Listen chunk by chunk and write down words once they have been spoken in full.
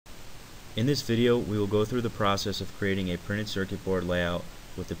In this video, we will go through the process of creating a printed circuit board layout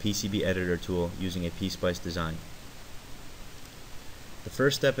with the PCB Editor tool using a PSpice design. The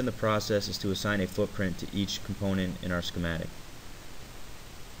first step in the process is to assign a footprint to each component in our schematic.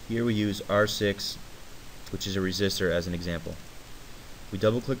 Here we use R6, which is a resistor, as an example. We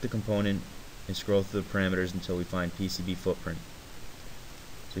double-click the component and scroll through the parameters until we find PCB footprint.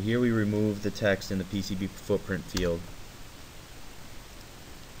 So here we remove the text in the PCB footprint field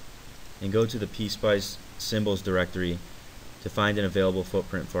and go to the PSpice symbols directory to find an available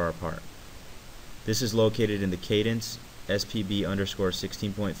footprint for our part. This is located in the Cadence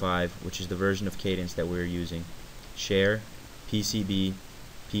SPB_16.5, which is the version of Cadence that we're using. Share, PCB,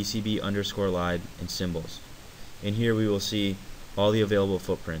 PCB_lib, and symbols. In here we will see all the available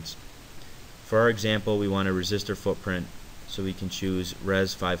footprints. For our example, we want a resistor footprint, so we can choose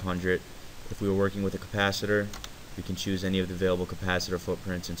Res 500. If we were working with a capacitor, we can choose any of the available capacitor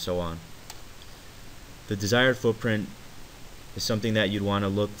footprints, and so on. The desired footprint is something that you'd want to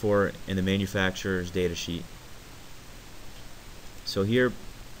look for in the manufacturer's data sheet. So here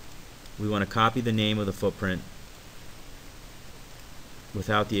we want to copy the name of the footprint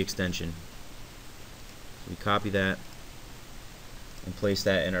without the extension. So we copy that and place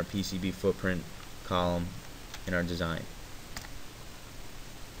that in our PCB footprint column in our design.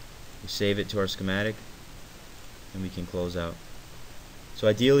 We save it to our schematic and we can close out. So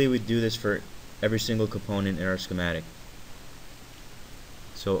ideally we'd do this for every single component in our schematic.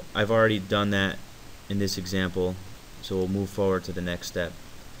 So I've already done that in this example, so we'll move forward to the next step.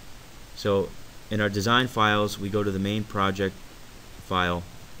 So in our design files, we go to the main project file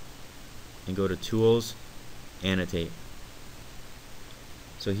and go to Tools, Annotate.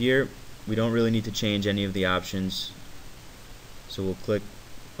 So here we don't really need to change any of the options, so we'll click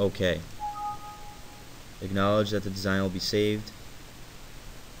OK. Acknowledge that the design will be saved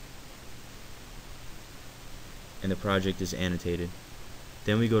and the project is annotated.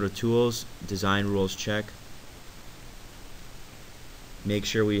 Then we go to Tools, Design Rules Check. Make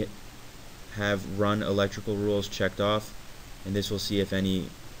sure we have Run Electrical Rules checked off, and this will see if any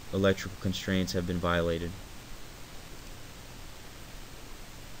electrical constraints have been violated.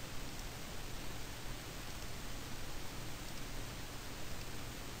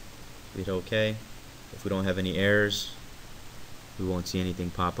 Hit OK. If we don't have any errors, we won't see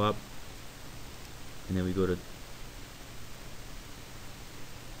anything pop up. And then we go to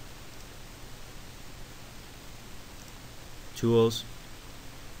Tools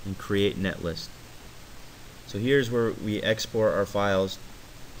and Create Netlist. So here's where we export our files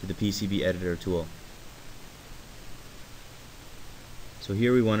to the PCB Editor tool. So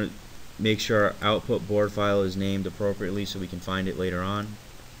here we want to make sure our output board file is named appropriately so we can find it later on.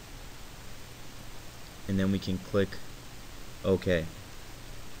 And then we can click OK.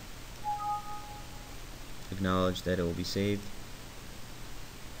 Acknowledge that it will be saved.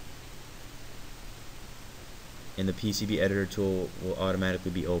 And the PCB Editor tool will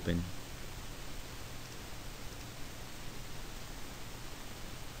automatically be open.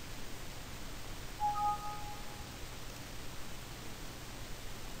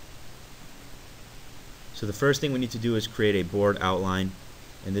 So the first thing we need to do is create a board outline,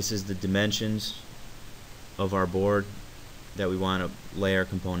 and this is the dimensions of our board that we want to lay our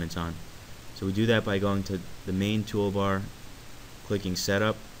components on. So we do that by going to the main toolbar, clicking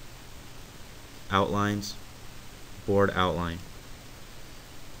Setup, Outlines, Board Outline.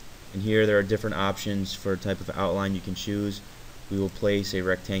 And here there are different options for type of outline you can choose. We will place a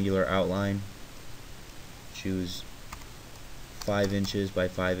rectangular outline. Choose 5 inches by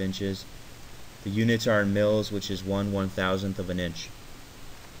 5 inches. The units are in mils, which is 1/1000th of an inch.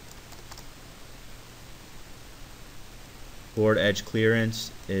 Board edge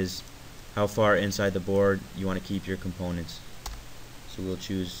clearance is how far inside the board you want to keep your components. So we'll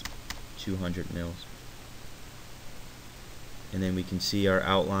choose 200 mils. And then we can see our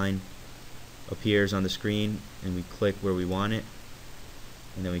outline appears on the screen, and we click where we want it,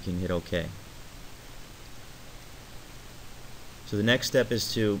 and then we can hit OK. So the next step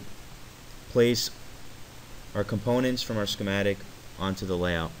is to place our components from our schematic onto the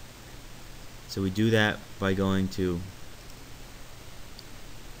layout. So we do that by going to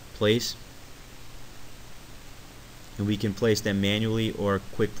Place, and we can place them manually, or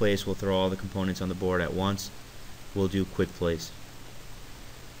Quick Place will throw all the components on the board at once. We'll do Quick Place.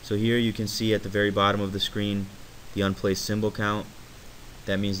 So here you can see at the very bottom of the screen the unplaced symbol count.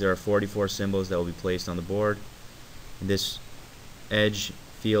 That means there are 44 symbols that will be placed on the board. And this edge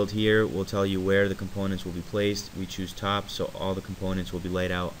field here will tell you where the components will be placed. We choose top, so all the components will be laid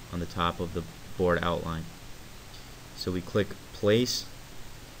out on the top of the board outline. So we click Place,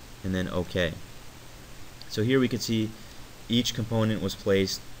 and then OK. So here we can see each component was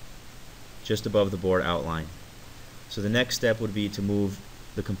placed just above the board outline. So the next step would be to move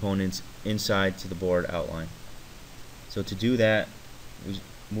the components inside to the board outline. So to do that, we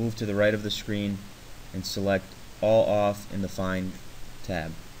move to the right of the screen and select All Off in the Find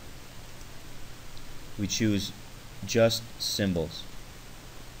tab. We choose Just Symbols.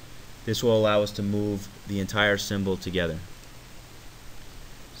 This will allow us to move the entire symbol together.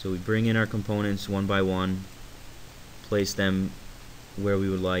 So we bring in our components one by one, place them where we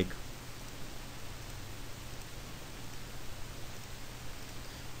would like.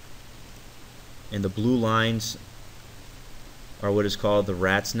 And the blue lines are what is called the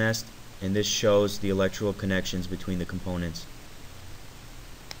rat's nest, and this shows the electrical connections between the components.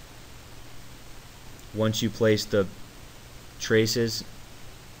 Once you place the traces,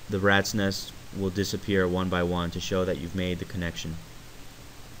 the rat's nest will disappear one by one to show that you've made the connection.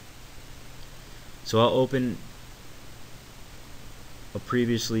 So I'll open a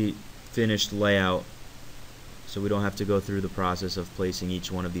previously finished layout so we don't have to go through the process of placing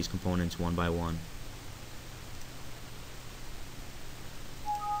each one of these components one by one.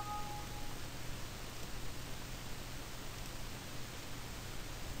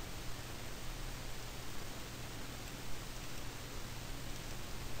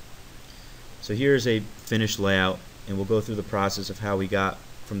 So here's a finished layout, and we'll go through the process of how we got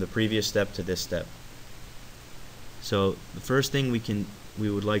from the previous step to this step. So the first thing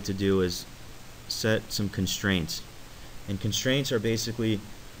we would like to do is set some constraints. And constraints are basically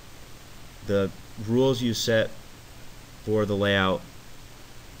the rules you set for the layout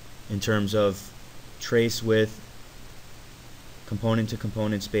in terms of trace width, component to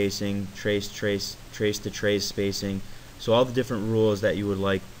component spacing, trace to trace spacing. So all the different rules that you would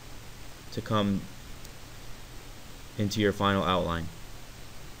like to come into your final outline.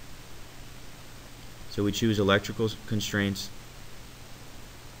 So we choose electrical constraints,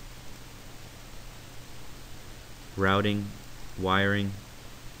 routing, wiring,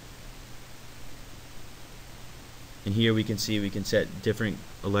 and here we can see we can set different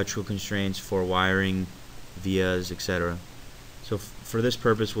electrical constraints for wiring, vias, etc. So for this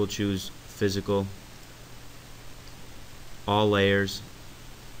purpose we'll choose physical, all layers,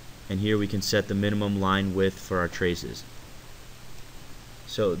 and here we can set the minimum line width for our traces.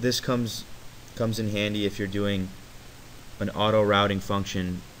 So this comes in handy if you're doing an auto routing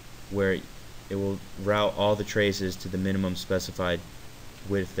function where it will route all the traces to the minimum specified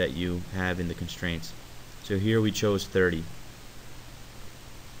width that you have in the constraints. So here we chose 30.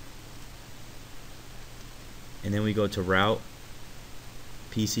 And then we go to Route,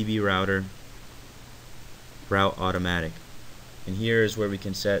 PCB Router, Route Automatic. And here is where we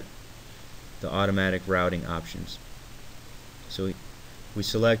can set the automatic routing options. So we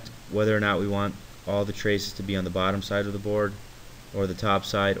select whether or not we want all the traces to be on the bottom side of the board or the top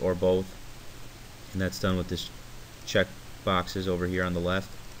side or both, and that's done with this check boxes over here on the left.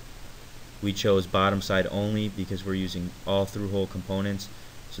 We chose bottom side only because we're using all through-hole components,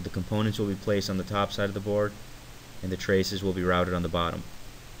 so the components will be placed on the top side of the board and the traces will be routed on the bottom.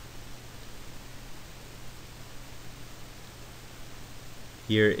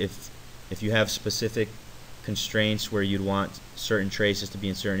 Here, if you have specific constraints where you'd want certain traces to be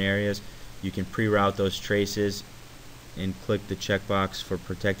in certain areas, you can pre-route those traces and click the checkbox for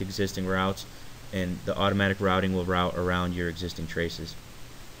protect existing routes, and the automatic routing will route around your existing traces.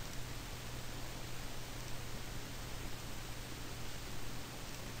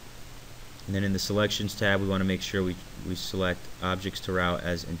 And then in the selections tab we want to make sure we select objects to route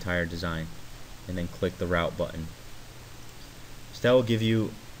as entire design and then click the route button. So that will give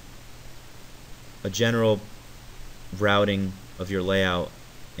you a general routing of your layout,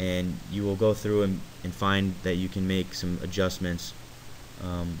 and you will go through and find that you can make some adjustments,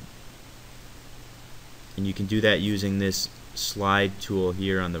 and you can do that using this slide tool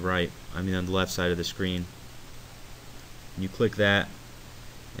here on the on the left side of the screen. You click that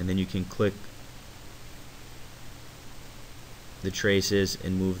and then you can click the traces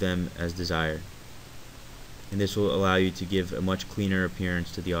and move them as desired, and this will allow you to give a much cleaner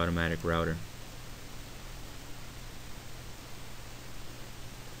appearance to the automatic router.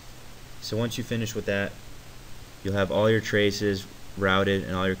 So once you finish with that, you'll have all your traces routed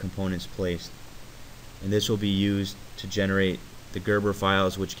and all your components placed, and this will be used to generate the Gerber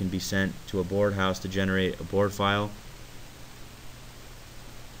files, which can be sent to a board house to generate a board file,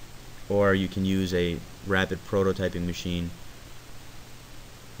 or you can use a rapid prototyping machine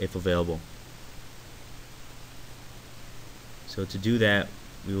if available. So to do that,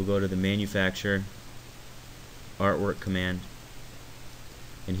 we will go to the manufacturer artwork command,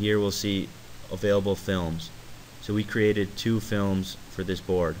 and here we'll see available films. So we created 2 films for this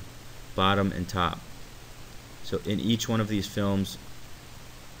board, bottom and top. So in each one of these films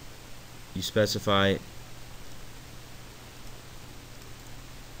you specify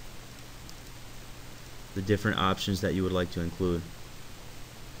the different options that you would like to include.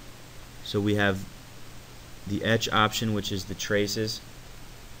 So we have the etch option, which is the traces,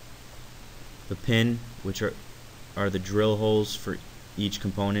 the pin, which are the drill holes for each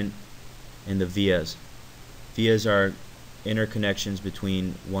component, and the vias. Vias are interconnections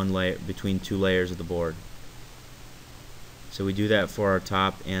between between 2 layers of the board. So we do that for our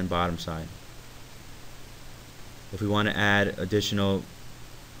top and bottom side. If we want to add additional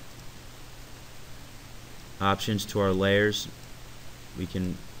options to our layers, we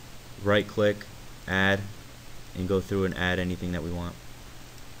can right click, add, and go through and add anything that we want.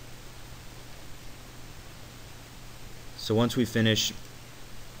 So once we finish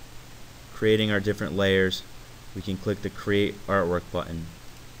creating our different layers, we can click the Create Artwork button.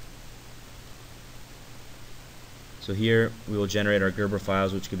 So here we will generate our Gerber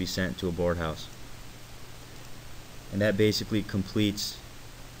files, which could be sent to a board house. And that basically completes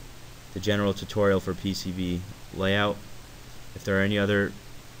the general tutorial for PCB layout. If there are any other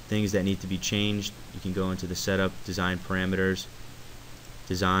things that need to be changed, you can go into the Setup, Design Parameters,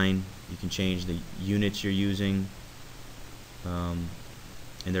 Design. You can change the units you're using, and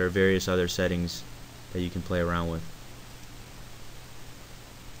there are various other settings that you can play around with.